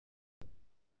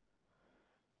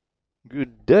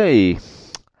Good day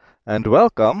and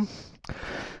welcome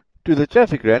to the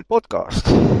Traffic Rant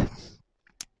podcast.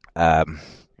 Um,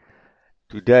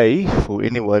 Today, for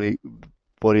anybody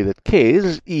that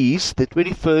cares, is the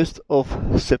 21st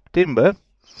of September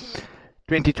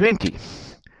 2020,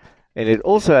 and it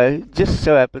also just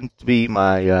so happened to be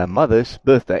my mother's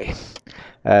birthday.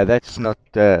 That's not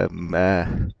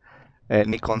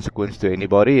any consequence to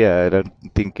anybody. I don't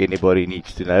think anybody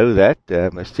needs to know that.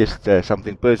 It's just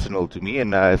something personal to me,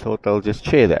 and I thought I'll just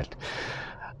share that.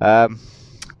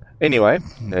 Anyway,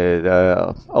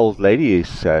 the old lady is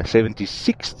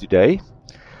 76 today,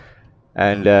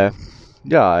 and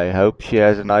yeah, I hope she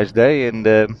has a nice day, and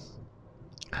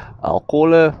I'll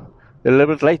call her a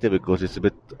little bit later because it's a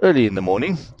bit early in the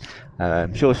morning.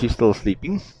 I'm sure she's still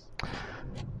sleeping.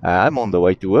 I'm on the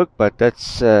way to work, but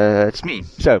that's me.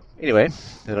 So, anyway,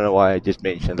 I don't know why I just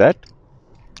mentioned that.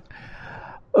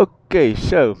 Okay,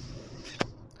 so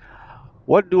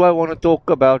what do I want to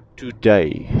talk about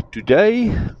today?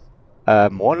 Today, I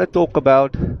want to talk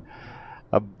about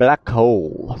a black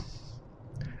hole.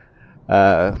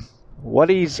 What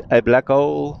is a black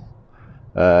hole?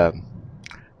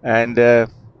 And how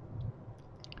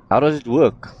does it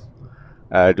work?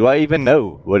 Do I even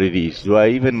know what it is? Do I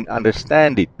even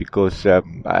understand it? Because I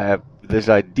have this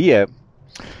idea,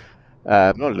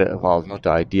 not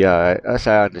idea, as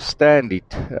I understand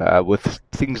it, with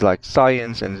things like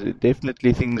science and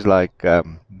definitely things like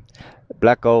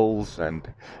black holes and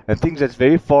things that's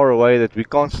very far away that we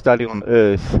can't study on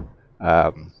Earth,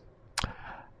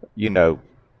 you know,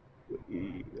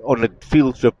 on a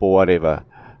field trip or whatever.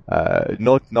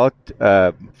 Not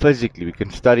physically. We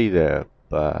can study the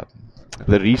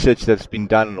research that's been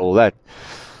done and all that,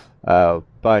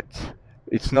 but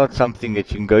it's not something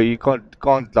that you can go. You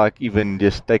can't like even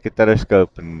just take a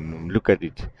telescope and look at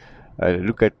it,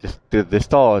 look at the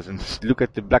stars and look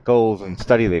at the black holes and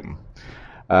study them,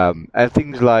 and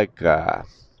things like the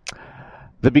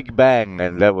Big Bang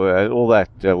and all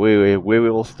that, where we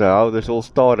all how this all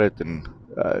started, and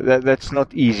that's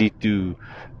not easy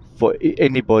for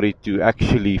anybody to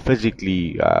actually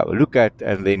physically look at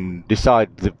and then decide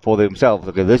for themselves.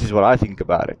 Okay, this is what I think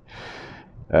about it.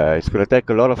 It's going to take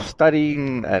a lot of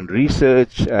studying and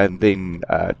research, and then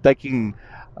taking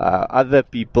other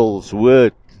people's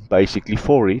word basically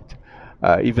for it.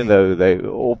 Even though they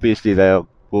are.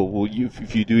 Well,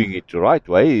 if you're doing it the right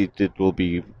way, it will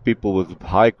be people with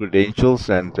high credentials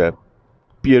and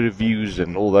peer reviews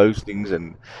and all those things,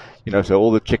 and so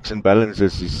all the checks and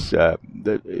balances is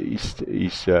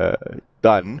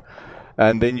done,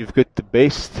 and then you've got the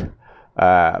best,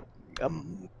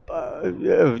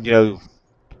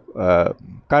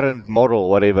 current model,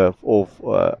 whatever, of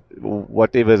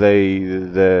whatever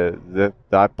the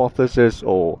hypothesis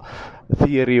or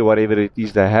theory or whatever it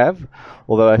is they have.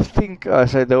 Although I think,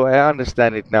 the way I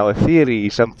understand it now, a theory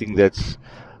is something that's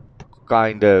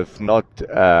kind of not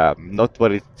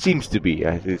what it seems to be.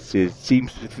 It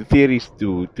seems theories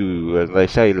to they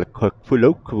say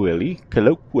colloquially, I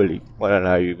don't know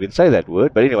how you even say that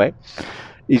word, but anyway,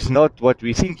 it's not what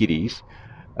we think it is.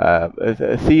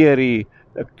 A theory,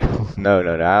 no,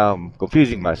 I'm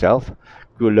confusing myself.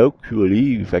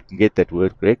 Colloquially, if I can get that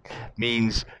word correct,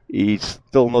 means it's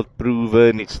still not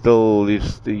proven. It's still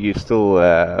just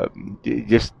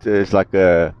it's like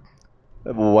a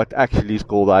what actually is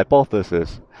called a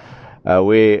hypothesis,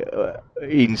 where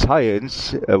in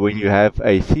science, when you have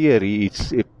a theory,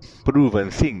 it's a proven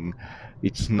thing.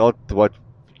 It's not what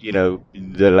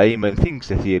the layman thinks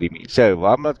a theory means. So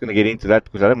I'm not going to get into that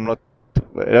because I'm not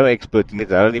no expert in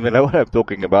it. I don't even know what I'm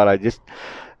talking about. I just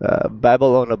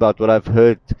babble on about what I've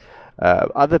heard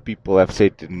other people have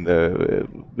said in the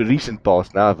recent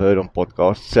past. Now I've heard on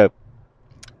podcasts, so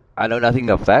I know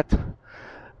nothing of that.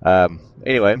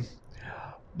 Anyway.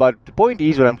 But the point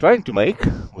is, what I'm trying to make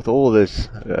with all this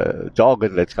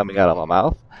jargon that's coming out of my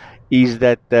mouth is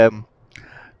that,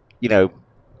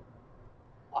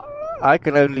 I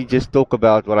can only just talk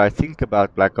about what I think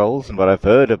about black holes and what I've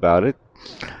heard about it,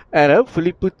 and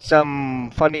hopefully put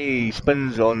some funny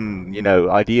spins on,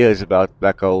 ideas about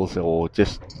black holes, or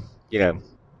just, I don't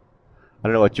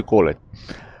know what you call it.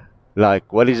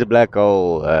 Like, what is a black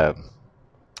hole?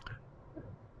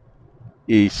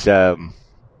 Is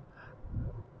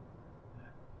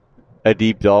a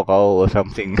deep dark hole or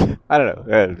something. I don't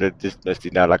know. That just must be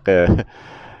now like a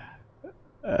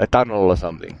tunnel or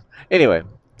something. Anyway,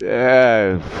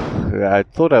 I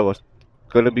thought I was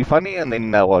going to be funny, and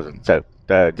then I wasn't. So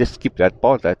just skip that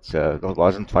part. That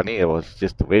wasn't funny. It was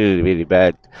just a very, very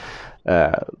bad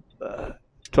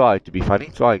trying to be funny.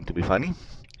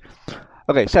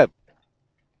 Okay, so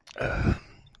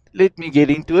let me get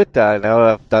into it. Now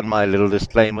I've done my little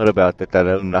disclaimer about that I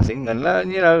know nothing, and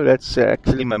that's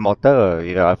actually my motto.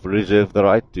 I've reserved the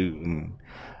right to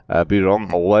be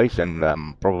wrong always, and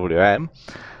probably I am.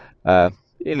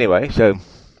 Anyway, so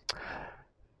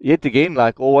yet again,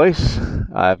 like always,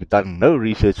 I've done no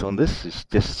research on this. It's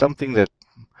just something that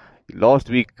last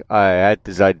week I had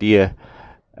this idea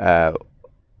uh,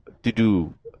 to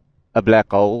do a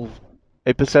black hole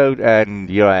episode, and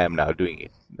here I am now doing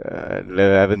it.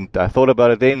 I thought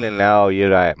about it then, and now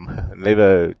here I am.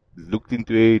 Never looked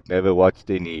into it, never watched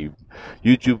any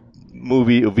YouTube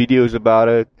movie or videos about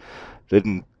it.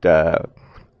 Didn't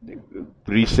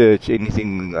research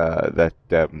anything that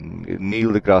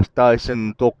Neil deGrasse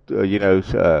Tyson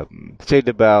said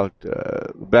about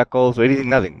black holes or anything,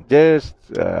 nothing. Just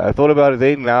I thought about it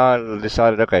then, now I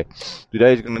decided, okay,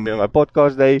 today is going to be my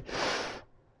podcast day,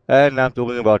 and I'm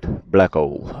talking about black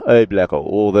hole, or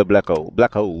the black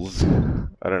holes.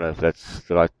 I don't know if that's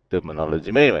the right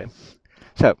terminology, but anyway.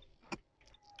 So,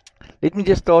 let me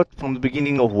just start from the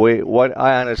beginning of what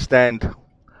I understand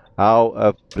how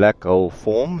a black hole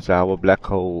forms, how a black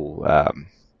hole,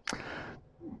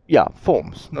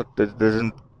 forms. It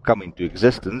doesn't come into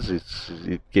existence.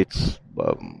 It gets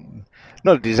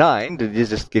not designed. It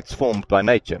just gets formed by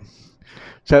nature.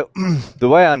 So the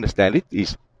way I understand it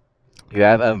is, you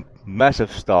have a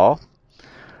massive star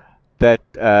that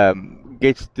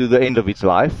gets to the end of its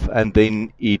life, and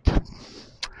then it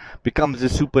becomes a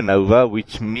supernova,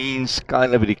 which means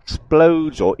kind of it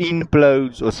explodes or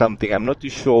implodes or something. I'm not too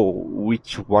sure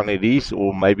which one it is,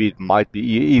 or maybe it might be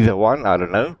either one. I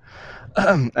don't know.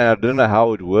 And I don't know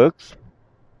how it works.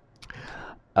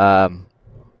 But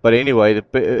anyway,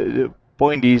 the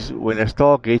point is, when a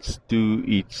star gets to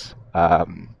its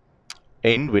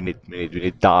end, when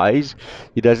it dies,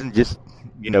 it doesn't just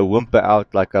whimper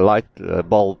out like a light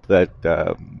bulb that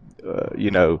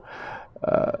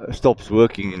stops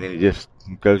working and then it just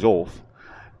goes off.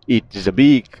 It is a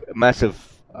big,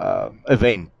 massive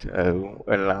event, and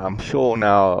I'm sure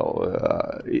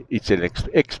now it's an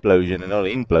explosion and not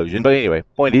an implosion. But anyway,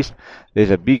 point is,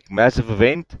 there's a big, massive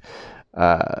event,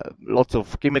 lots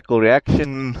of chemical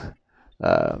reaction,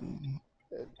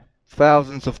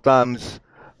 thousands of times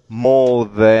more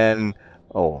than,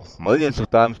 or millions of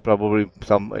times probably,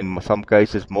 in some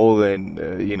cases more than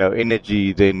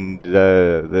energy than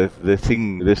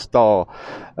the star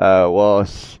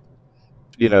was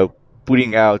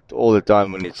putting out all the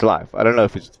time in its life. I don't know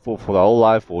if it's for the whole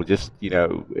life or just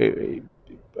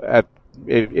at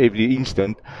every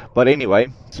instant. But anyway,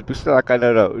 it's like I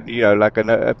don't know, like I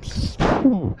know.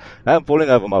 I'm falling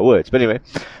over my words. But anyway,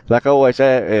 like I always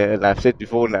say, and I've said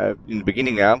before now, in the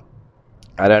beginning now,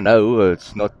 I don't know.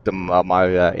 It's not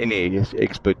my any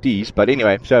expertise, but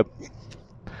anyway. So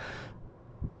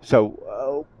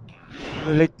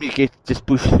let me just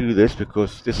push through this,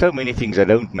 because there's so many things I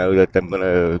don't know that I'm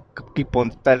gonna keep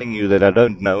on telling you that I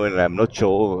don't know and I'm not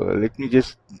sure. Let me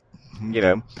just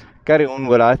carry on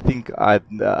what I think I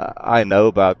know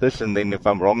about this, and then if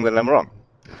I'm wrong, then I'm wrong.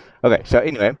 Okay. So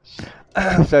anyway,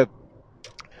 so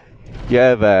you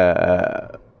have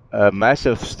a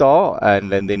massive star,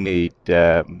 and then it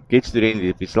gets to the end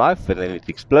of its life, and then it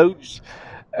explodes,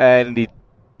 and it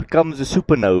becomes a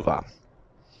supernova.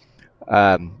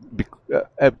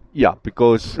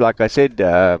 Because like I said,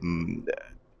 at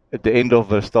the end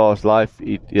of a star's life,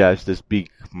 it has this big,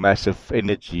 massive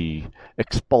energy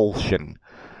expulsion.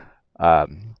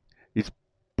 It's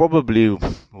probably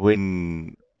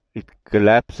when it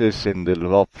collapses, and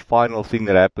the final thing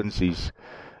that happens is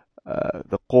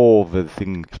the core of the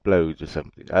thing explodes or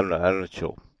something. I don't know. I'm not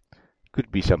sure. Could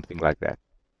be something like that.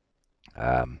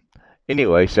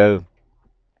 Anyway, so,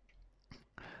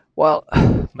 well,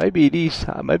 maybe it is.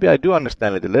 Maybe I do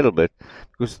understand it a little bit,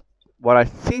 because what I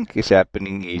think is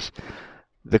happening is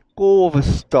the core of a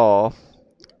star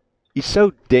is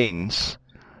so dense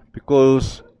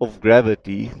because of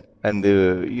gravity, and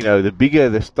the bigger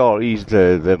the star is,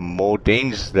 the more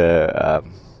dense the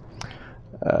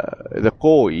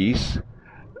core is,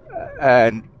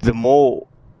 and the more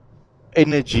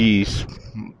energy is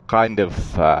kind of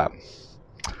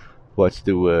what's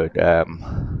the word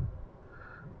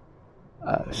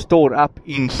stored up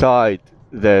inside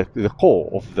the core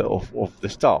of the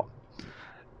star.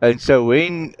 And so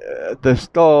when the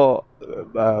star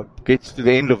gets to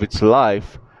the end of its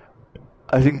life,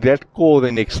 I think that core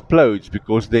then explodes,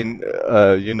 because then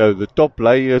the top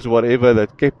layers, whatever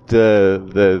that kept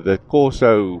the core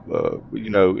so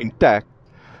intact,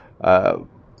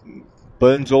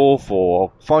 burns off,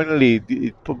 or finally,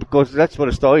 because that's what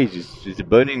a star is. It's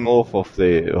burning off of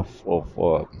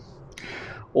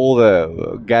all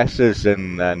the gases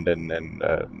and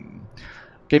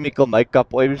chemical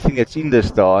makeup or everything that's in the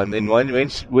star, and then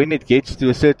when it gets to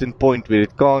a certain point where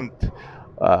it can't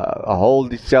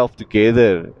hold itself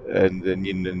together, and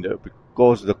then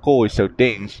because the core is so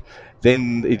dense,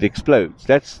 then it explodes.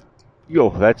 That's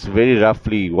very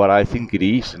roughly what I think it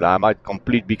is, and I might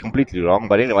be completely wrong,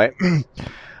 but anyway.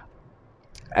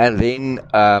 And then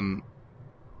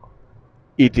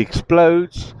it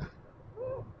explodes,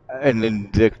 and then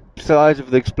the size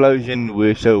of the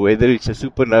explosion, so whether it's a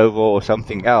supernova or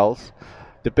something else,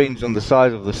 depends on the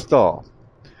size of the star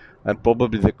and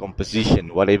probably the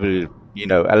composition, whatever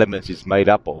elements it's made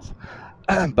up of.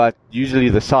 But usually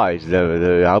the size,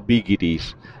 how big it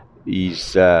is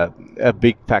a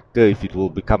big factor if it will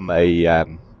become a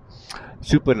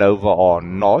supernova or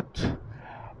not.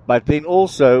 But then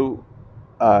also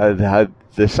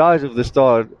the size of the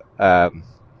star.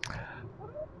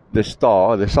 The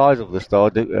size of the star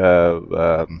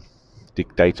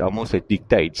dictates. I almost said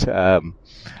dictates. What's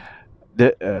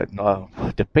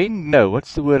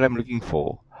the word I'm looking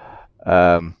for?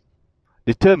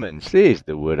 Determines. There's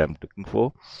the word I'm looking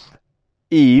for.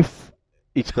 If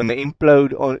it's going to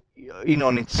implode on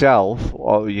itself,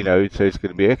 or so it's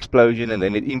going to be an explosion, and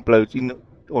then it implodes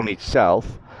on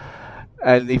itself.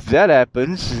 And if that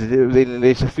happens, then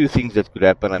there's a few things that could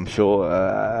happen, I'm sure.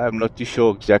 I'm not too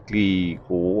sure exactly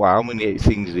how many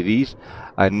things it is.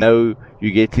 I know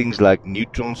you get things like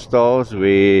neutron stars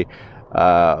where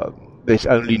there's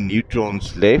only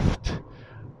neutrons left.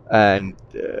 And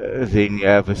then you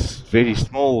have a very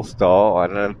small star,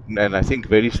 and I think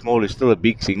very small is still a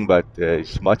big thing, but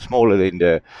it's much smaller than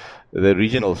the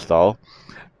original star.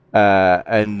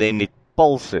 And then it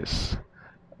pulses.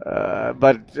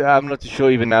 But I'm not sure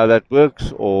even how that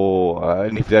works, or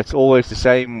and if that's always the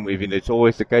same, even it's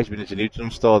always the case when it's a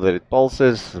neutron star that it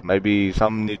pulses. Maybe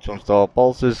some neutron star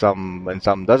pulses, and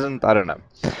some doesn't. I don't know.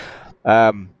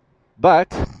 But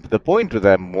the point that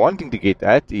I'm wanting to get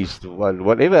at is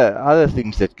whatever other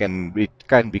things that it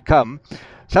can become,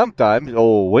 sometimes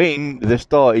or when the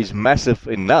star is massive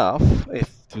enough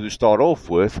to start off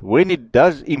with, when it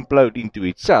does implode into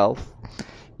itself,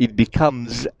 it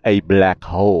becomes a black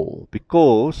hole,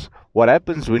 because what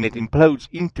happens when it implodes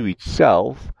into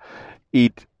itself,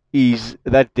 it is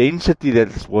that density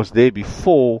that was there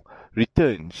before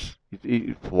returns.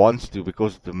 It wants to,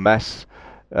 because the mass,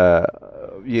 so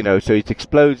it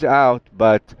explodes out,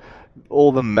 but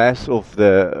all the mass of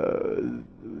the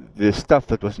stuff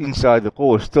that was inside the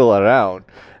core is still around.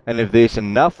 And if there's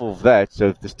enough of that, so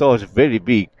if the star is very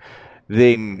big,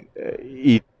 then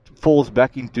it falls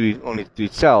back into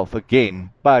itself again.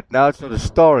 But now it's not a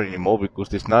star anymore, because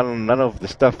there's none of the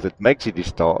stuff that makes it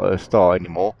a star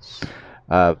anymore.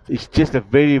 It's just a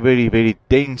very, very, very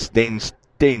dense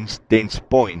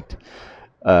point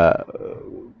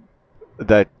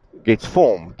that gets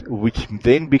formed, which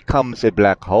then becomes a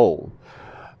black hole,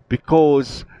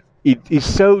 because it is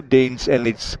so dense, and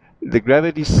the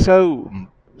gravity is so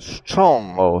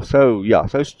strong, so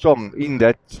strong in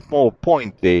that small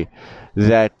point there,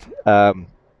 that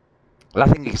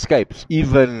nothing escapes.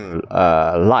 Even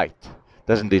light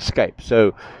doesn't escape.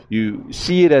 So you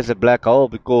see it as a black hole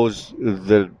because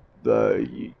the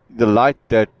light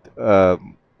that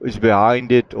is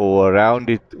behind it or around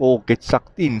it all gets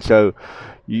sucked in. So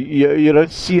you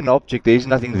don't see an object. There's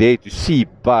nothing there to see,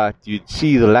 but you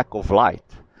see the lack of light.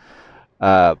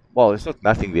 There's not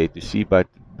nothing there to see, but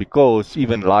because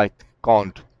even light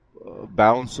can't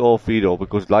bounce off it, or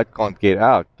because light can't get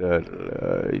out,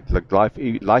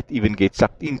 light even gets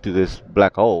sucked into this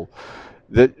black hole,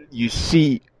 that you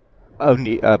see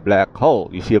only a black hole.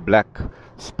 You see a black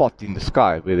spot in the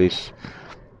sky where there's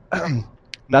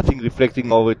nothing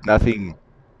reflecting of it, nothing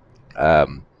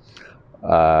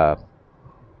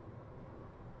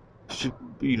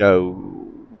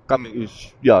coming,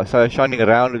 so shining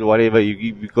around it or whatever,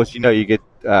 because you get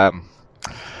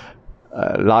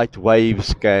light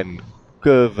waves can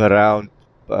curve around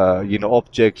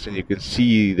objects, and you can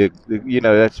see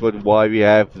that's why we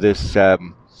have this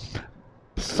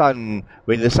sun.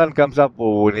 When the sun comes up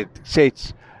or when it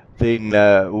sets, then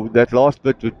that last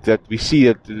bit that we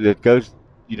see that goes,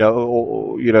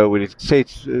 when it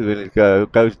sets, when it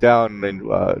goes down and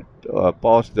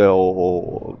past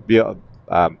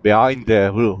behind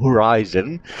the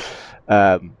horizon,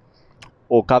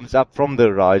 or comes up from the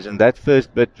horizon, that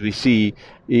first bit we see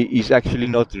is actually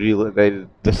not real. The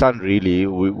sun, really,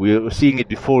 we're seeing it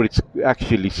before it's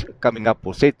actually coming up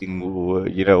or setting.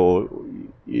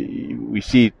 We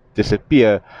see it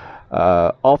disappear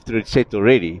after it's set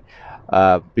already,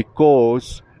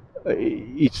 because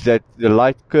it's that the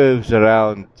light curves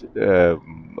around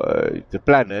the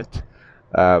planet,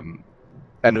 and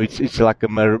it's like a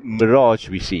mirage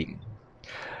we're seeing.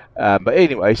 But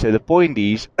anyway, so the point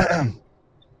is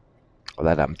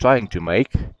that I'm trying to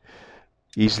make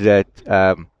is that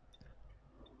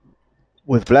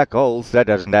with black holes, that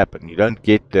doesn't happen. You don't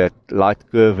get that light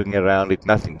curving around it,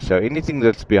 nothing. So anything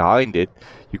that's behind it,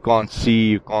 you can't see.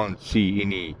 You can't see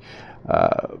any,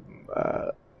 uh,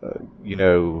 uh, you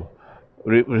know,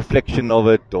 reflection of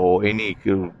it or any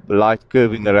light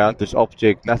curving around this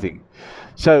object, nothing.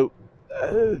 So,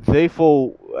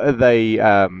 therefore, they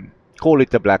call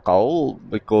it a black hole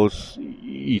because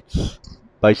it's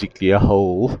basically a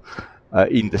hole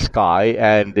in the sky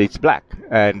and it's black,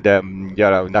 and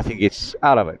nothing gets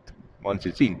out of it once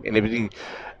it's in, and everything.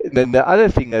 Then the other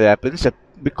thing that happens,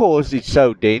 because it's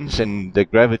so dense and the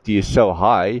gravity is so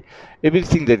high,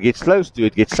 everything that gets close to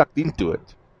it gets sucked into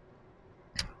it.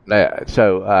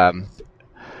 So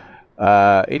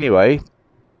anyway,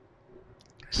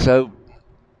 so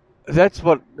that's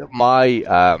what my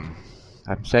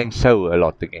I'm saying so a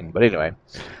lot again, but anyway,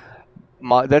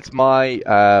 that's my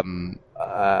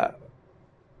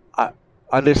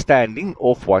understanding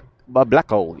of what a black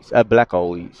hole is. A black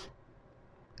hole is.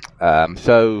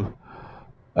 So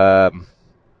I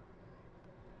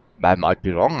might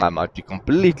be wrong. I might be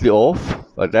completely off,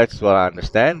 but that's what I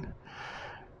understand.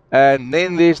 And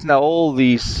then there's now all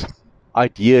these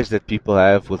ideas that people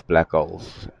have with black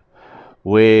holes,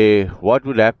 where what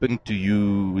would happen to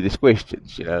you, there's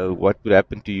questions, what would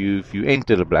happen to you if you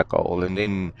enter a black hole? And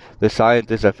then the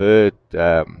scientists have heard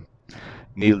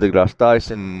Neil deGrasse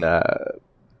Tyson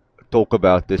talk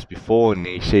about this before, and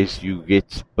he says you get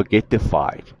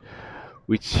spaghettified,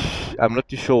 which I'm not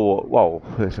too sure. Wow,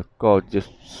 there's a car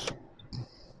just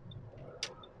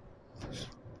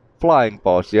flying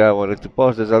past. Yeah, I wanted to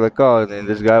pass this other car, and then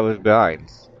this guy was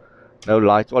behind. No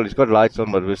lights. Well, he's got lights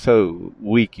on, but it was so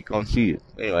weak you can't see it.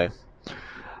 Anyway,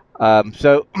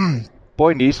 so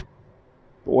point is,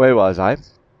 where was I?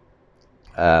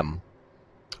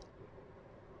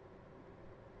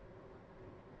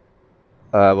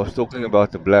 I was talking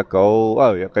about the black hole.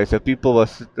 Oh, yeah, okay. So people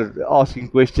was asking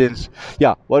questions.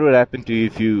 Yeah, what would happen to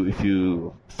you if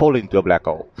you fall into a black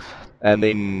hole? And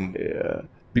then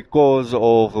because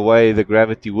of the way the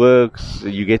gravity works,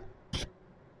 you get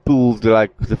pulled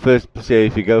like the first. Say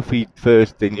if you go feet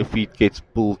first, then your feet gets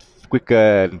pulled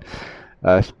quicker, and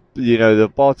the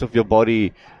parts of your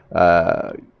body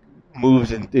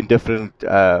moves in different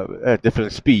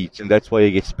different speeds, and that's why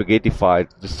you get spaghettified.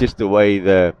 It's just the way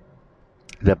the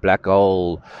black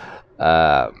hole,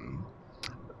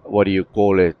 what do you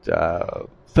call it,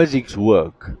 physics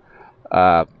work.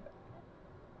 Uh,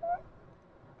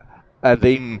 and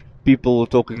then people were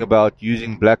talking about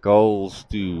using black holes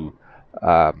to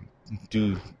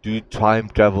do time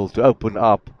travel, to open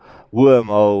up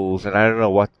wormholes, and I don't know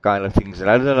what kind of things. And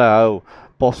I don't know how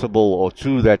possible or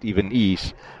true that even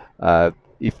is,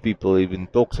 if people even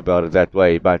talks about it that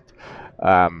way. But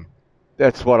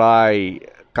that's what I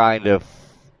kind of,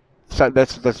 so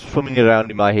that's swimming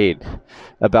around in my head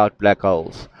about black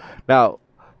holes. Now,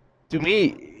 to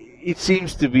me, it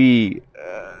seems to be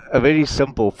a very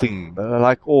simple thing.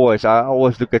 Like always, I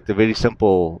always look at the very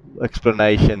simple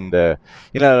explanation. The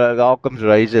Occam's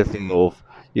razor thing of,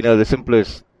 the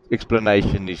simplest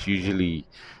explanation is usually,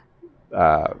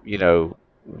 the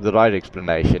right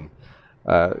explanation.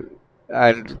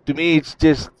 And to me, it's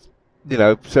just,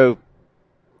 so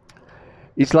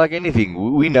it's like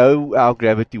anything. We know how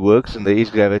gravity works, and there is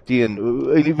gravity, and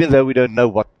even though we don't know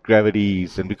what gravity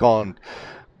is, and we can't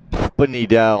pin it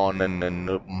down and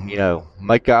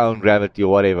make our own gravity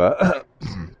or whatever,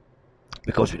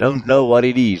 because we don't know what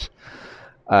it is.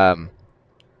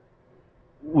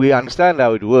 We understand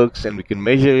how it works, and we can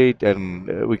measure it,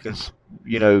 and we can,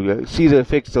 see the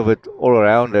effects of it all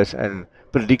around us, and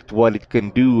predict what it can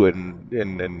do,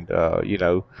 and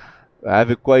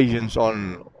have equations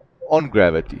on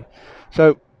gravity.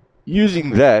 So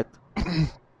using that,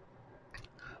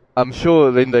 I'm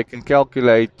sure then they can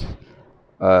calculate,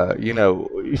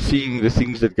 seeing the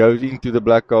things that goes into the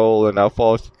black hole and how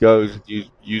fast it goes,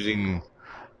 using,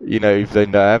 if they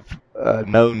have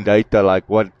known data like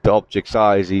what the object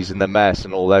size is and the mass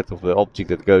and all that of the object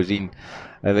that goes in,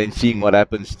 and then seeing what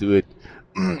happens to it.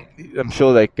 I'm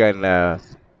sure they can. I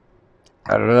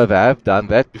don't know if they have done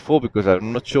that before, because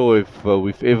I'm not sure if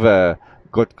we've ever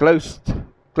got close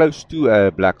to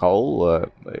a black hole,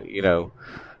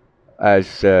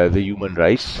 as the human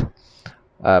race.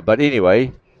 But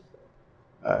anyway,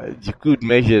 you could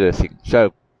measure the thing.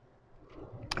 So,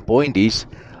 point is,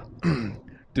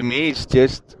 to me, it's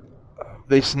just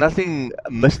there's nothing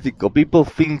mystical. People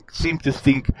seem to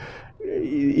think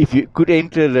if you could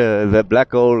enter the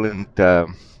black hole and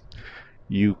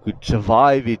you could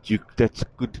survive it, that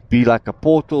could be like a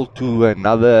portal to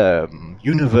another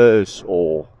universe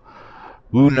or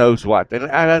who knows what.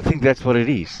 And I don't think that's what it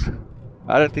is.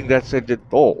 I don't think that's it at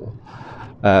all.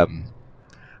 Um,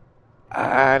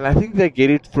 and I think they get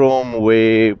it from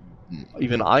where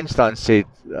even Einstein said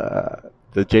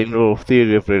the general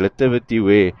theory of relativity,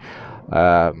 where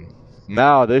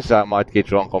now this I might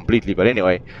get wrong completely, but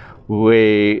anyway,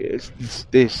 where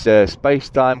there's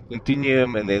space-time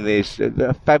continuum, and then there's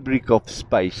the fabric of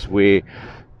space, where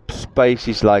space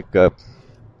is like a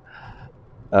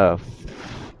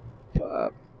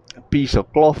piece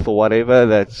of cloth or whatever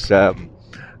that's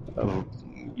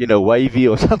wavy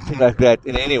or something like that.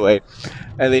 And anyway,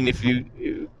 and then if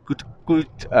you could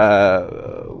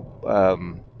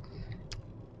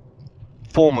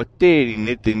form a tear in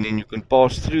it, and then you can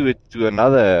pass through it to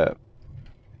another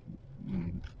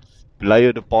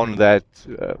layered upon that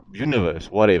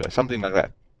universe, whatever, something like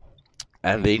that.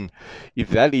 And then, if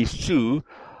that is true,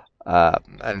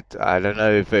 and I don't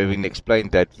know if I even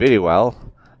explained that very well,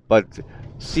 but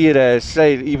see it as,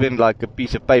 say, even like a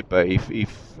piece of paper. If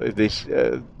this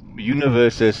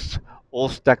universe is all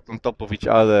stacked on top of each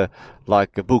other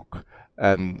like a book,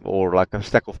 or like a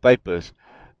stack of papers,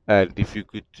 and if you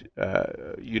could,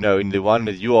 in the one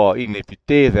that you are in, if you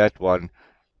tear that one,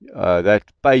 that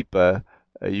paper,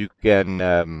 you can,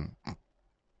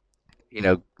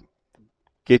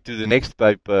 get to the next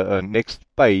paper, next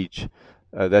page.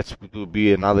 That will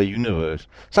be another universe,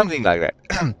 something like that.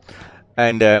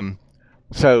 And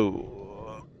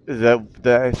so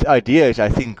the idea is, I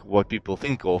think, what people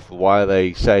think of why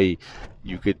they say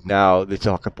you could now, it's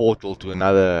like a portal to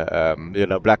another,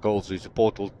 black holes is a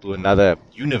portal to another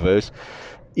universe,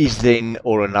 is then,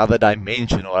 or another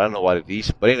dimension, or I don't know what it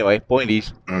is. But anyway, point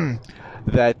is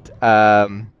that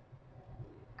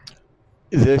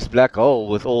this black hole,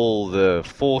 with all the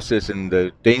forces and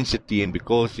the density, and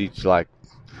because it's like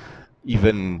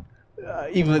even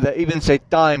say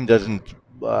time doesn't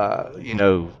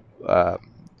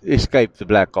escape the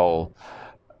black hole,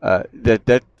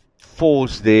 that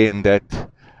force there and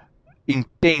that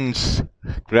intense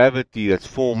gravity that's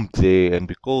formed there, and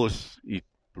because it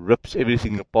rips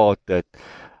everything apart that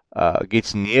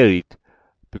gets near it,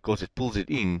 because it pulls it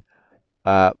in,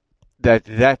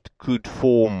 that could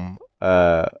form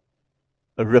a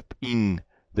rip in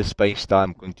the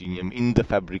space-time continuum, in the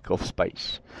fabric of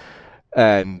space.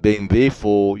 And then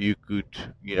therefore you could,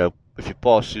 if you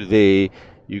pass through there,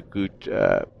 you could,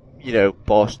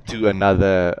 pass to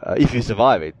another, if you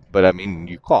survive it. But I mean,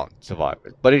 you can't survive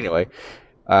it. But anyway,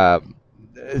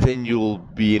 then you'll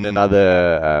be in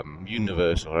another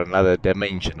universe or another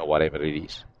dimension or whatever it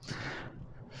is.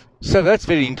 So that's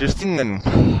very interesting, and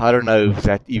I don't know if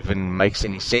that even makes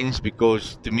any sense,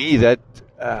 because to me that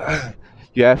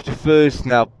you have to first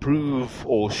now prove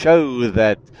or show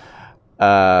that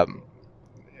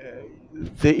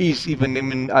there is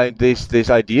even, there's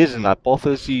ideas and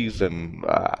hypotheses, and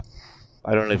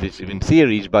I don't know if it's even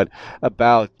theories, but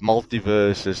about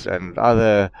multiverses and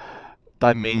other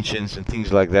dimensions and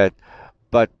things like that.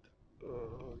 But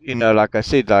like I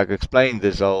said, like I explained,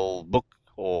 this whole book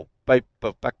or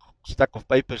paper stack of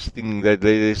papers thing, that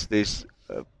there's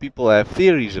people have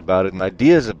theories about it and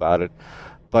ideas about it,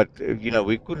 but we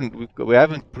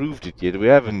haven't proved it yet. We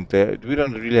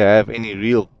don't really have any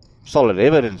real solid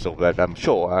evidence of that. I'm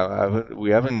sure we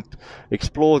haven't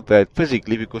explored that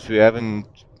physically, because we haven't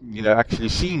actually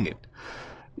seen it.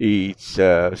 It's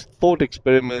thought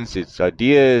experiments, it's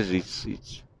ideas,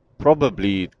 it's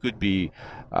probably, it could be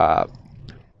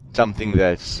something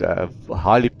that's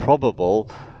highly probable.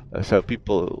 So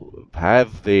people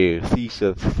have their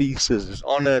theses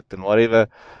on it and whatever.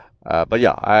 But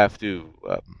yeah, I have to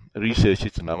research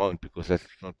it, and I won't, because that's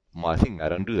not my thing. I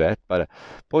don't do that. But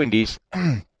point is,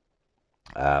 I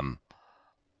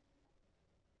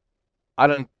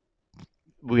don't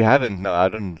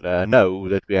know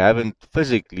that we haven't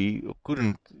physically, or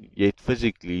couldn't yet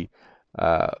physically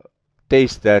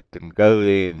taste that and go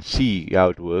there and see how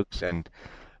it works. And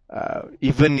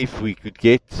even if we could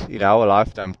get in our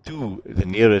lifetime to the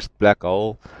nearest black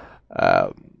hole,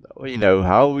 how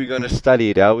are we going to study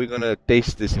it? How are we going to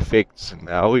test these effects? And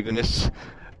how are we going to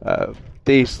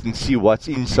taste and see what's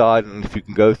inside, and if you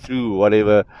can go through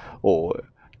whatever, or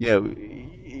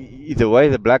the way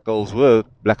the black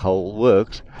hole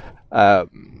works,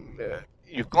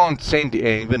 you can't send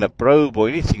even a probe or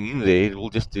anything in there. It will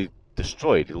just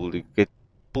destroy it. It will get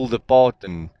pulled apart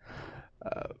and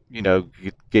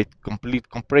get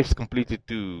compressed completely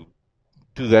to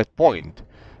that point.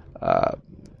 Uh,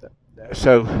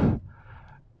 so,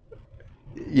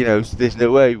 there's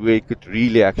no way we could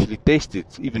really actually test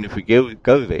it, even if we go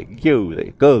there.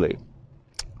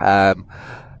 Um,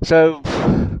 so,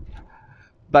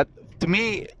 but to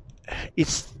me,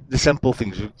 it's the simple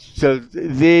things. So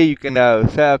there you can now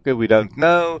say, okay, we don't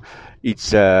know.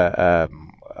 It's a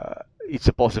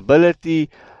possibility,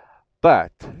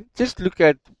 but just look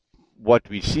at what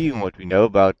we see and what we know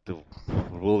about the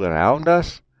world around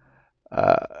us.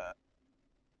 Uh,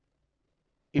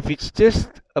 if it's just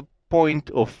a point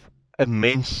of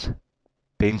immense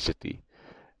density,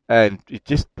 and it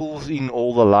just pulls in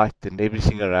all the light and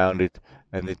everything around it,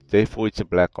 and therefore it's a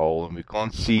black hole, and we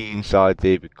can't see inside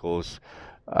there because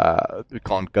we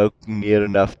can't go near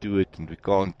enough to it, and we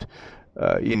can't,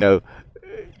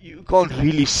 you can't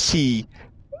really see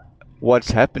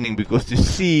what's happening because to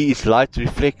see is light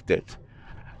reflected.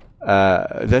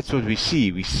 That's what we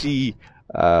see. We see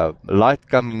light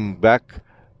coming back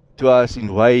to us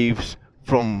in waves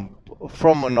from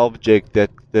an object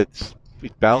that's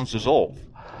it bounces off.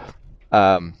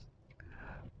 Um,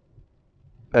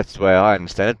 that's the way I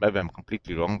understand it. Maybe I'm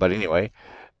completely wrong, but anyway.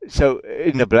 So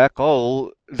in a black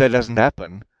hole, that doesn't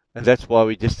happen, and that's why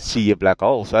we just see a black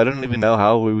hole. So I don't even know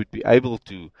how we would be able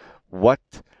to, what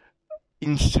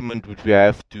instrument would we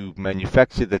have to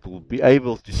manufacture that will be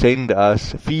able to send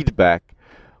us feedback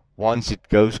once it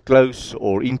goes close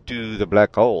or into the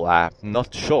black hole. I'm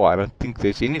not sure. I don't think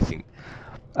there's anything.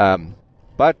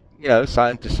 But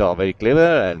scientists are very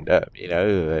clever, and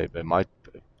they might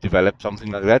develop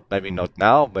something like that. Maybe not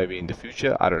now, maybe in the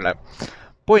future. I don't know.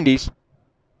 Point is,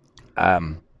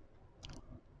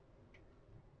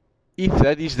 if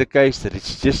that is the case, that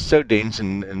it's just so dense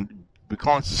and we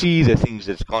can't see the things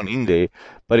that's gone in there,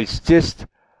 but it's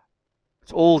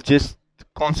all just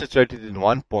concentrated in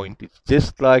one point. It's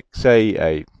just like, say,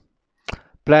 a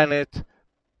planet,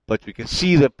 but we can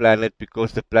see the planet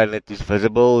because the planet is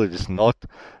visible. It is not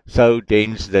so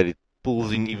dense that it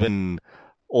pulls in even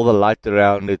all the light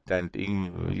around it, and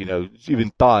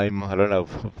even time. I don't know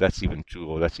if that's even true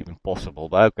or that's even possible,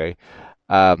 but okay.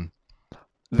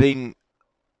 Then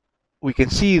we can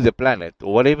see the planet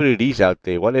or whatever it is out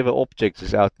there, whatever objects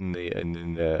is out in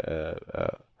the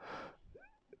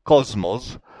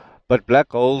cosmos. But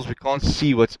black holes, we can't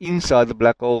see what's inside the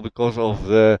black hole because of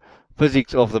the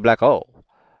physics of the black hole.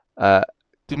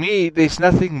 To me, there's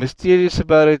nothing mysterious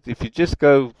about it. If you just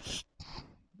go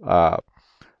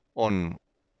on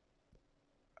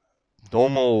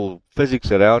normal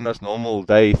physics around us, normal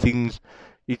day things,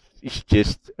 it's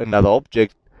just another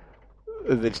object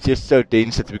that's just so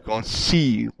dense that we can't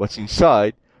see what's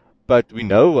inside, but we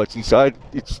know what's inside.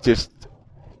 It's just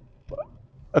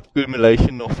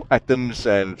accumulation of atoms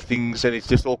and things, and it's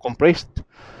just all compressed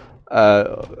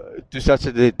to such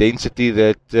a density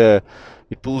that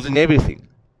it pulls in everything,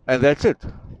 and that's it.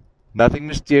 Nothing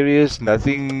mysterious,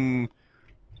 nothing,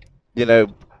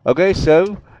 Okay,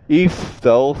 so if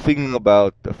the whole thing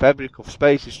about the fabric of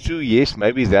space is true, yes,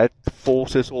 maybe that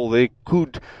forces or they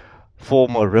could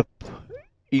form a rip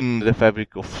in the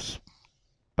fabric of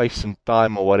space and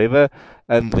time or whatever,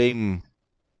 and then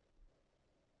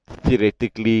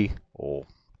theoretically or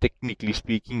technically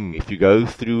speaking, if you go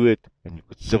through it and you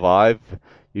could survive,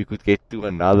 you could get to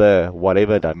another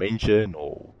whatever dimension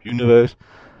or universe,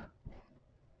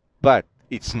 but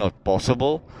it's not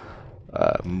possible.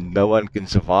 No one can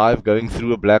survive going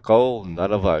through a black hole.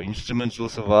 None of our instruments will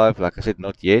survive. Like I said,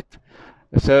 not yet.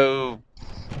 So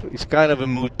it's kind of a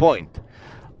moot point.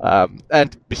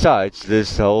 And besides,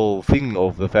 this whole thing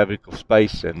of the fabric of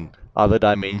space and other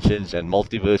dimensions and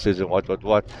multiverses and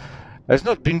what has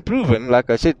not been proven, like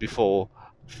I said before,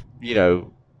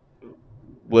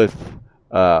 with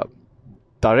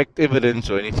direct evidence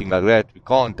or anything like that. We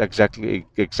can't exactly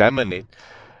examine it.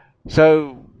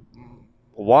 So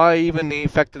why even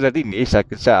factor that in? Yes, I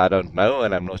can say I don't know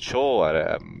and I'm not sure.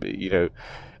 I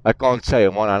can't say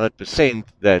 100%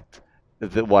 that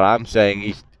what I'm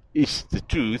saying is the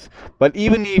truth. But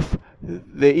even if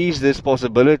there is this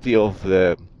possibility of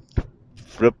the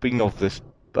ripping of this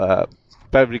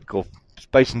fabric of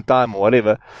space and time or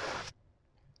whatever,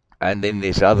 and then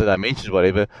there's other dimensions,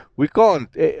 whatever, we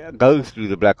can't go through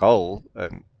the black hole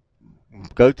and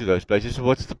go to those places. So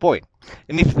what's the point?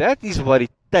 And if that is what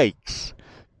it takes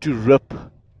to rip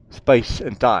space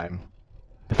and time,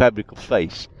 the fabric of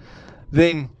space,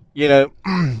 then, how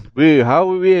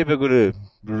are we ever going to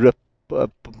rip,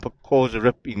 cause a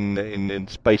rip in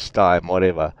space-time,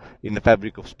 whatever, in the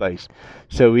fabric of space,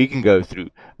 so we can go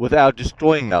through without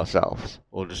destroying ourselves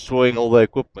or destroying all the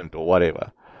equipment or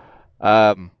whatever.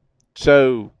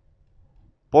 So,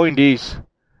 point is,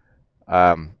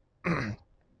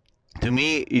 To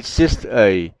me, it's just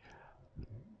a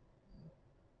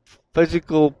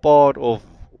physical part of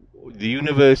the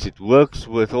universe. It works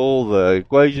with all the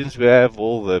equations we have,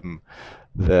 all the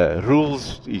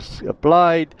rules is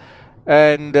applied,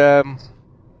 and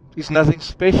it's nothing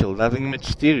special, nothing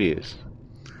mysterious.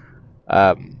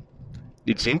 Um,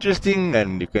 it's interesting,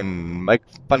 and you can make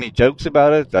funny jokes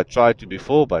about it. I tried to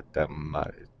before, but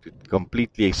it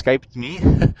completely escaped me.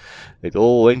 It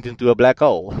all went into a black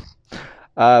hole.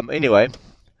 Anyway,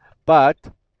 but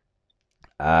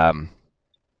um,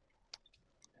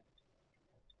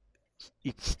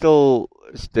 it's still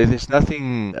there's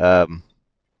nothing.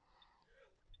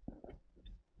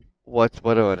 What do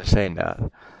I want to say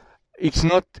now? It's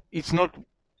not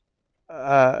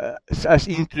as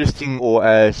interesting or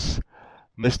as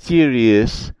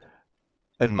mysterious,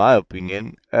 in my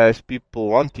opinion, as people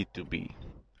want it to be.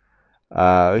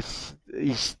 It's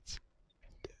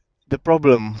the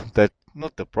problem that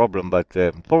not the problem, but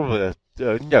the problem that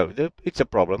no, it's a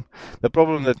problem. The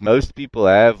problem that most people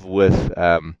have with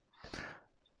I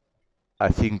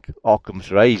think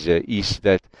Occam's razor is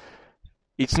that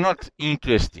it's not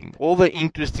interesting. All the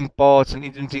interesting parts and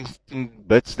interesting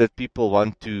bits that people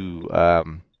want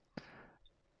to,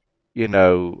 you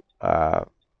know,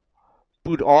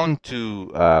 put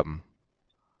onto,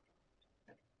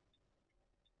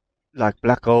 like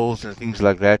black holes and things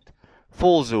like that,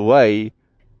 falls away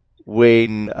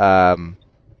when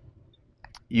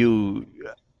you,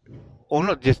 or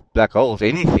not just black holes,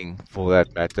 anything for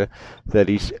that matter,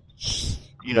 that is,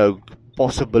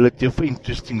 possibility of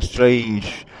interesting,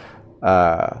 strange,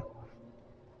 uh,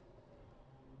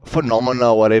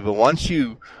 phenomena, whatever. Once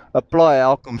you apply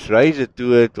Occam's razor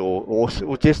to it, or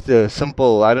just a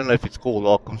simple, I don't know if it's called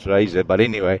Occam's razor, but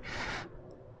anyway,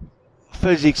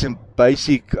 physics and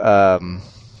basic uh,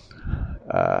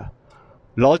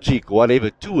 logic, whatever,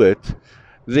 to it,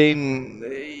 then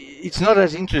it's not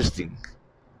as interesting.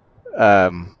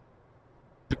 Um,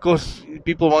 because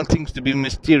people want things to be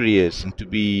mysterious and to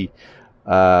be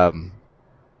um,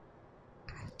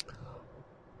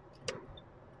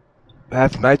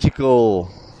 have magical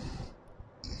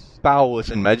powers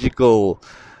and magical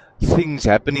things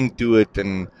happening to it,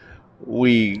 and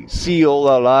we see all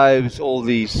our lives all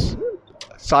these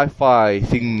sci-fi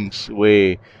things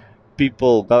where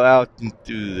people go out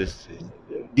into this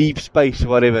deep space or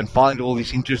whatever and find all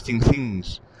these interesting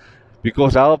things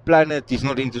because our planet is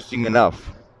not interesting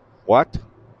enough. What?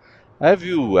 Have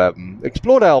you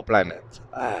explored our planet?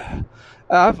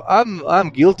 I'm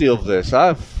guilty of this.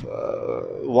 I've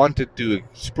wanted to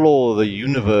explore the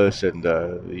universe and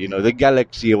the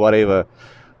galaxy or whatever.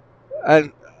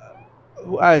 And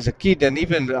as a kid, and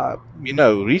even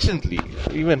recently,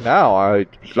 even now, I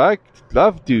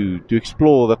love to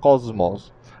explore the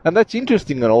cosmos, and that's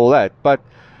interesting and all that. But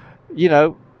you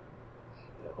know,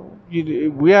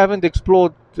 we haven't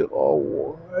explored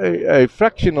a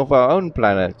fraction of our own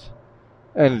planet,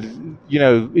 and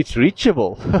it's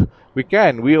reachable. We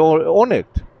are on it,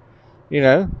 you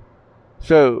know.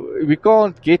 So we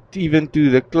can't get even to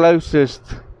the closest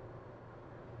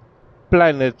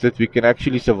planet that we can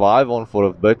actually survive on for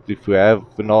a bit if we have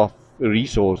enough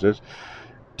resources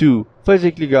to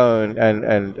physically go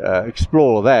and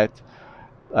explore that.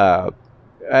 Uh,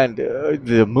 and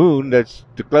the moon, that's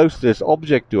the closest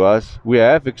object to us, we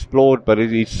have explored, but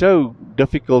it is so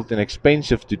difficult and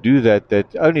expensive to do that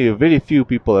only a very few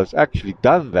people has actually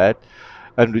done that,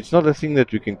 and it's not a thing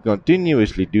that we can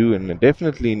continuously do, and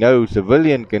definitely no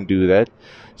civilian can do that.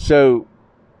 So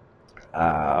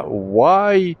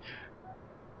why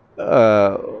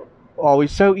uh, are we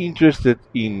so interested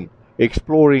in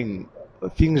exploring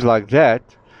things like that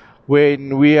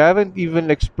when we haven't even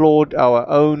explored our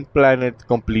own planet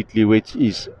completely, which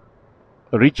is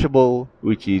reachable,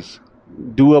 which is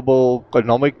doable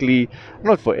economically,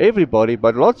 not for everybody,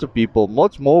 but lots of people,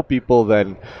 much more people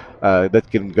than that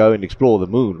can go and explore the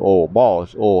moon or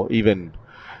Mars or even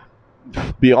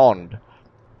beyond.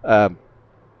 Um,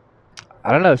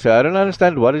 I don't know, so I don't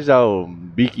understand what is our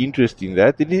big interest in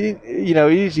that. It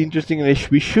is interesting, and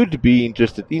we should be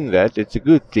interested in that. It's a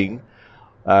good thing.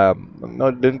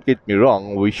 Don't get me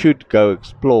wrong. We should go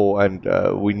explore, and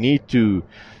we need to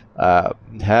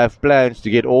have plans to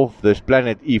get off this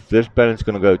planet if this planet's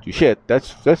going to go to shit.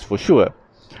 That's for sure.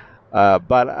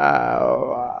 But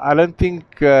I don't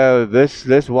think this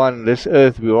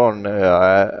Earth we're on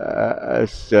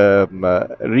has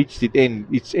reached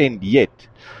its end yet.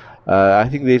 I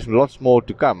think there's lots more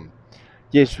to come.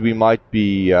 Yes, we might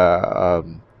be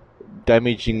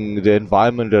damaging the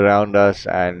environment around us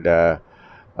and uh,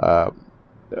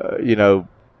 you know,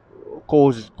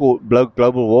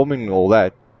 global warming and all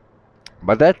that.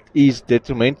 But that is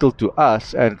detrimental to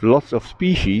us and lots of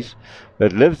species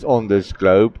that lives on this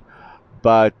globe.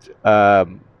 But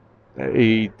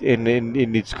it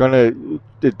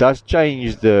does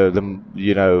change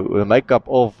the makeup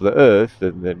of the Earth,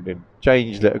 and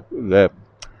change the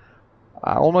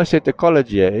I almost said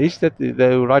ecology. Is that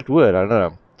the right word? I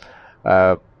don't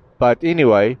know. But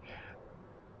anyway,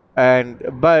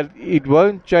 but it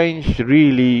won't change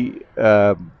really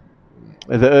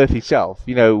the Earth itself.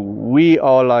 We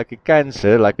are like a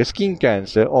cancer, like a skin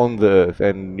cancer on the Earth,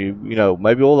 and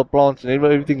maybe all the plants and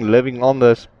everything living on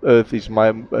this Earth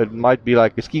might be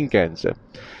like a skin cancer.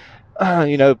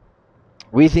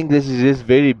 We think this is this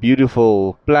very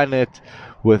beautiful planet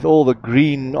with all the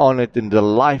green on it and the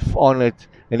life on it,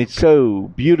 and it's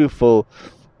so beautiful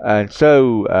and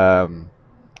so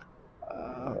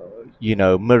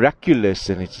miraculous,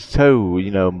 and it's so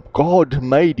God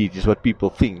made it, is what people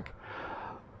think.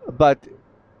 But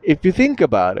if you think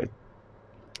about it,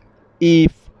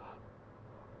 if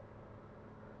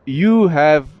you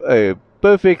have a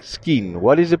perfect skin,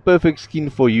 what is a perfect skin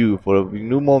for you, for a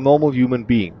normal human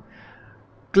being?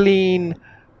 Clean,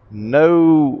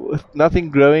 nothing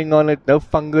growing on it, no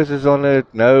funguses on it,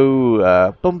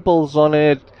 no pimples on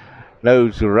it,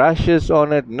 no rashes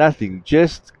on it, nothing,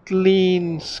 just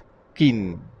clean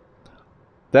skin.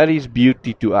 That is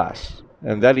beauty to us,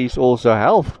 and that is also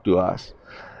health to us.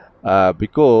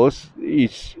 Because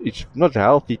it's not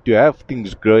healthy to have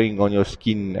things growing on your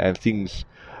skin and things,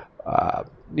 uh,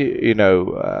 you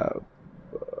know,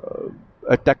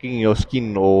 attacking your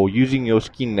skin or using your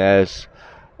skin as,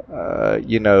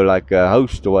 like a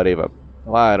host or whatever.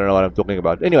 Well, I don't know what I'm talking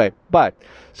about. Anyway, but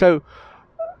so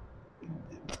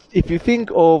if you think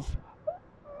of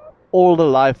all the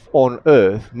life on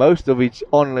Earth, most of it's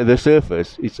on the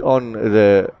surface. It's on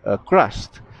the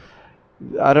crust.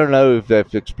 I don't know if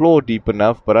they've explored deep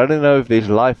enough, but I don't know if there's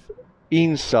life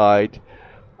inside,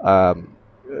 um,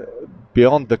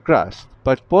 beyond the crust.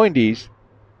 But point is,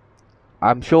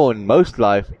 I'm sure most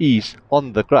life is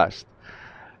on the crust.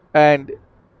 And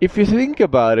if you think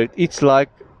about it, it's like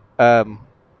um,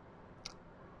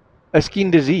 a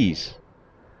skin disease.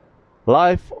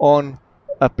 Life on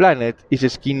a planet is a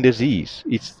skin disease.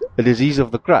 It's a disease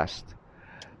of the crust.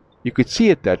 You could see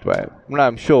it that way. Now,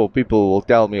 I'm sure people will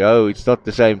tell me, oh, it's not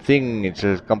the same thing, it's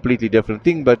a completely different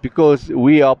thing, but because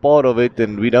we are part of it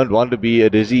and we don't want to be a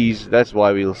disease, that's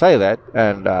why we'll say that,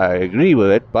 and I agree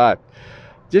with it. But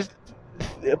just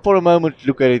for a moment,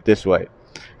 look at it this way.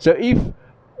 So if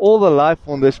all the life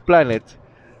on this planet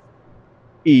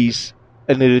is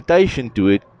an irritation to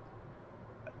it,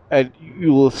 and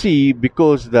you will see,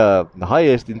 because the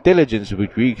highest intelligence,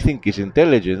 which we think is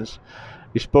intelligence,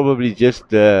 is probably just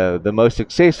the most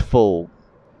successful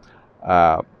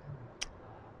uh,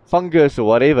 fungus or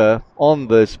whatever on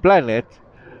this planet,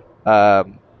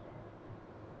 um,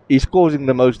 is causing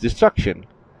the most destruction,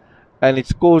 and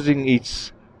it's causing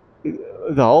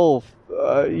the whole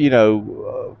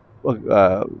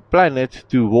planet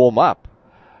to warm up.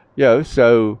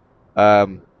 So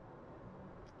um,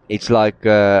 it's like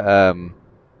a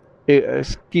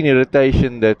skin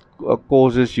irritation that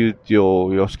causes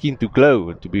your skin to glow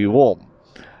and to be warm.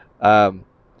 Um,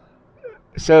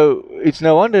 so it's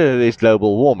no wonder there's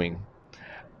global warming.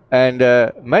 And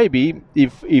maybe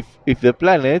if the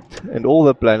planet and all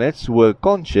the planets were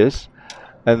conscious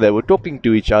and they were talking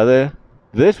to each other,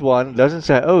 this one doesn't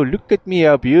say, "Oh, look at me,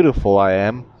 how beautiful I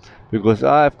am, because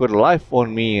I've got life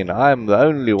on me and I'm the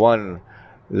only one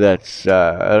that's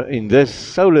in this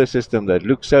solar system that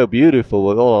looks so beautiful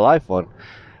with all the life on."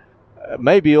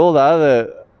 Maybe all the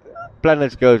other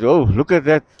planets goes, "Oh, look at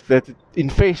that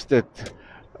infested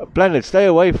planet. Stay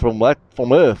away from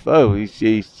Earth. Oh, it's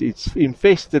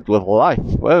infested with life.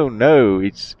 Oh no,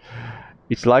 it's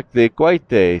like the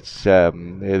equator.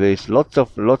 There's lots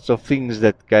of things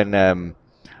that can um,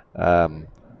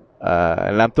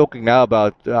 and I'm talking now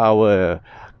about our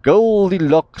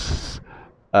Goldilocks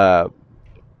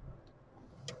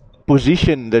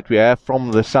position that we have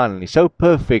from the sun is so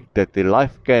perfect that the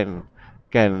life can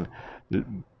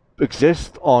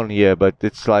exist on here, but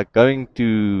it's like going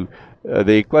to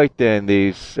the equator, and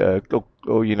there's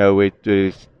it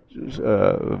is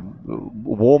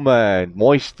warmer and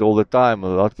moist all the time,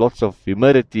 lots of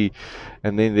humidity,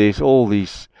 and then there's all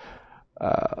these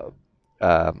uh,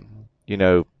 um, you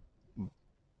know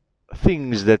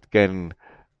things that can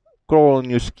crawl on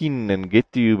your skin and get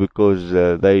to you because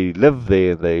they live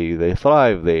there, they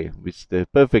thrive there. It's the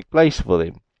perfect place for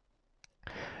them.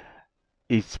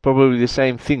 It's probably the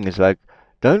same thing. It's like,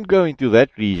 don't go into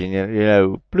that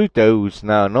region. Pluto is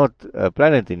now not a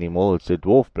planet anymore. It's a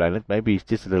dwarf planet. Maybe it's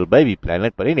just a little baby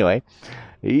planet. But anyway,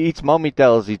 Its mommy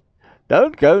tells it,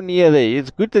 don't go near there.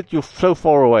 It's good that you're so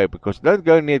far away, because don't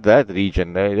go near that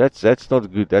region. That's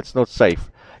not good. That's not safe.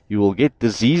 You will get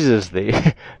diseases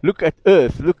there. Look at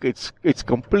Earth. Look, it's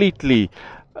completely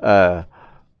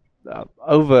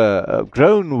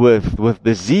overgrown with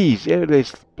disease. Yeah,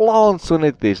 there's plants on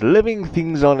it. There's living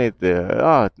things on it.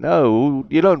 No,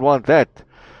 you don't want that.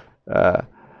 Uh,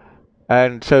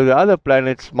 and so the other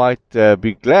planets might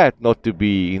be glad not to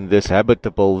be in this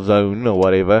habitable zone or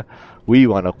whatever we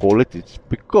want to call it. It's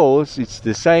because it's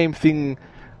the same thing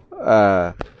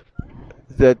that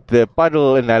the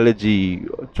puddle analogy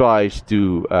tries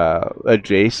to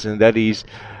address, and that is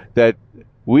that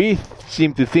we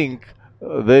seem to think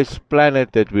this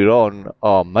planet that we're on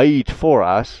are made for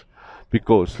us,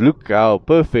 because look how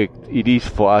perfect it is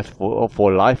for us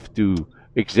for life to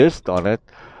exist on it.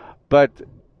 But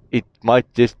it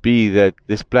might just be that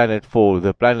this planet, for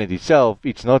the planet itself,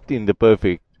 it's not in the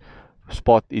perfect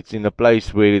spot. It's in a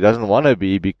place where it doesn't want to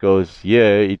be, because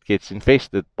here it gets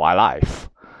infested by life.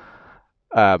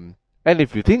 And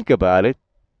if you think about it,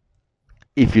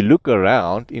 if you look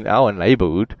around in our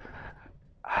neighborhood,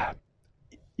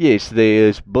 yes,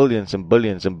 there's billions and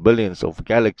billions and billions of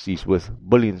galaxies with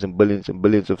billions and billions and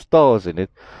billions of stars in it.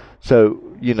 So,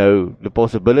 the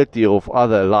possibility of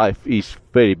other life is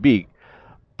very big,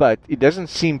 but it doesn't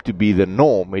seem to be the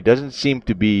norm. It doesn't seem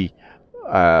to be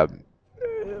how,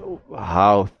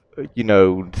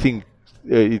 think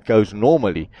it goes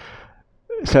normally.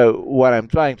 So what I'm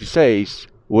trying to say is,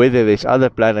 whether there's other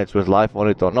planets with life on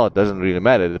it or not doesn't really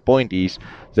matter. The point is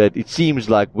that it seems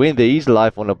like when there is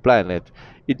life on a planet,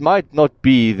 it might not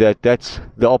be that that's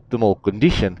the optimal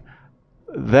condition.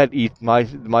 That it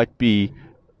might be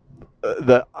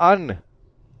the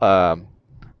unwanted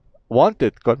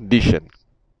condition.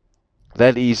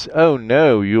 That is, oh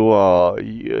no, you are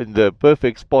in the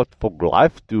perfect spot for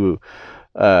life to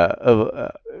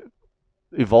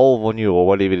evolve on you, or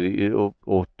whatever it is,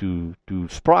 or to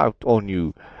sprout on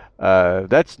you.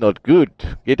 That's not good.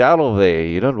 Get out of there.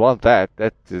 You don't want that.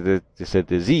 That's a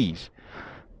disease.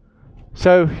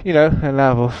 So, and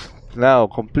I've now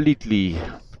completely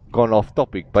gone off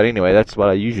topic. But anyway, that's what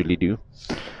I usually do.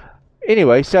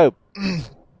 Anyway, so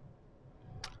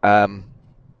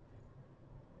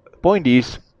point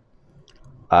is,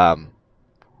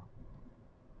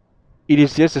 it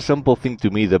is just a simple thing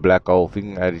to me, the black hole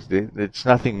thing. It's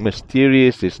nothing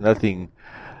mysterious. There's nothing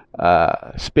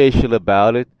special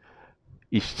about it.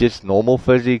 It's just normal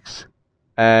physics.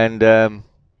 And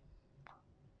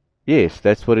yes,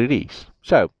 that's what it is.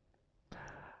 So,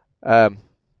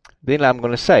 then I'm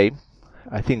going to say,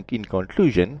 I think in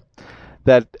conclusion,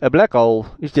 that a black hole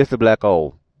is just a black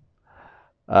hole.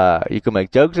 You can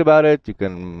make jokes about it. You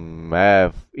can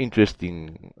have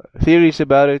interesting theories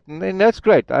about it, and that's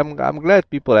great. I'm glad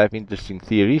people have interesting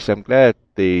theories. I'm glad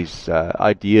there's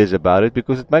ideas about it,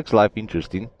 because it makes life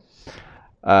interesting.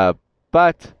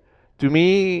 But to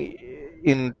me,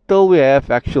 until we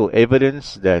have actual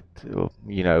evidence that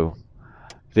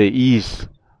there is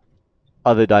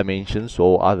other dimensions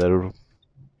or other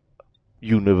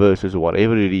universes or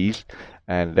whatever it is,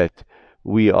 and that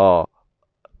we are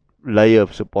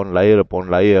layers upon layer upon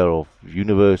layer of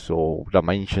universe or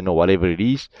dimension or whatever it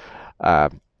is,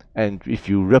 and if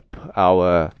you rip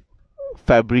our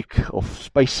fabric of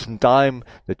space and time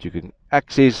that you can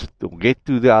access to get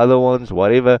to the other ones,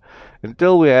 whatever,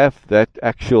 until we have that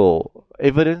actual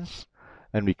evidence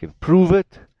and we can prove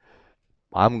it,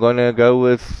 I'm gonna go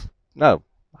with no.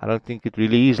 I don't think it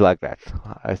really is like that.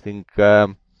 I think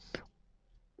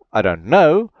I don't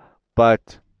know,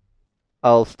 but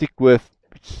I'll stick with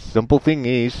simple thing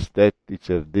is that it's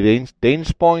a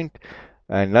dense point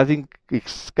and nothing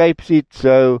escapes it,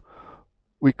 so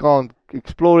we can't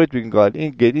explore it. We can go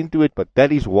and get into it, but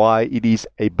that is why it is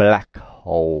a black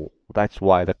hole. That's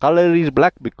why the color is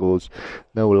black, because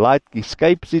no light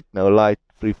escapes it, no light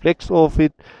reflects off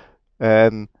it,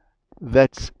 and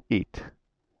that's it.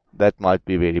 That might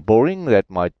be very boring, that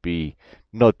might be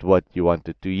not what you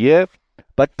wanted to hear,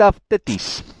 but tough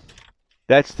titties.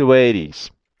 That's the way it is.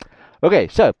 Okay,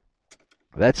 so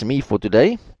that's me for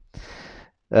today.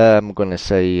 I'm gonna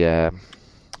say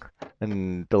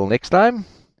until next time,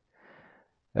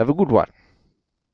 have a good one.